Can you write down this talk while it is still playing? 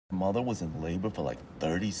mother was in labor for like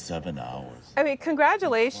 37 hours. I mean,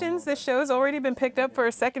 congratulations. The show's already been picked up for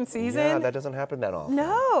a second season. Yeah, that doesn't happen that often.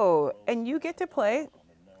 No, and you get to play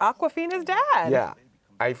Awkwafina's dad. Yeah.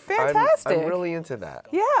 Fantastic. I'm really into that.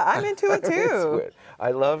 Yeah, I'm into it too.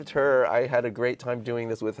 I loved her. I had a great time doing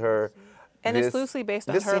this with her. And it's loosely based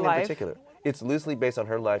on her This scene life. in particular. It's loosely based on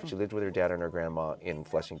her life. She lived with her dad and her grandma in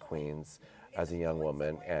Flushing, Queens as a young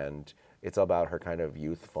woman, and it's about her kind of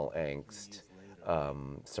youthful angst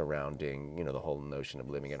surrounding, you know, the whole notion of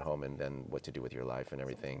living at home and then what to do with your life and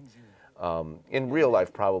everything. In real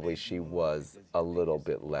life, probably she was a little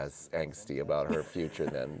bit less angsty about her future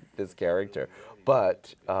than this character,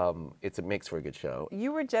 but it makes for a good show.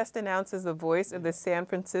 You were just announced as the voice of the San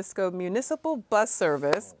Francisco Municipal Bus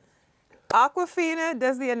Service. Awkwafina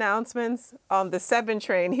does the announcements on the 7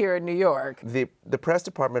 train here in New York. The press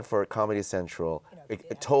department for Comedy Central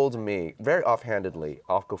it told me very offhandedly,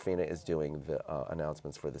 Awkwafina is doing the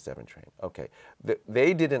announcements for the 7 train. Okay,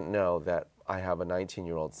 they didn't know that I have a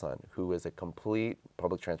 19-year-old son who is a complete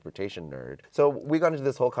public transportation nerd. So we got into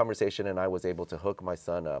this whole conversation and I was able to hook my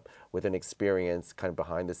son up with an experience kind of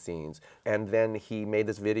behind the scenes. And then he made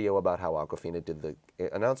this video about how Awkwafina did the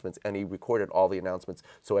announcements, and he recorded all the announcements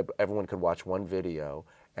so everyone could watch one video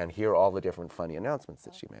and hear all the different funny announcements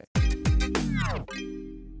that she made.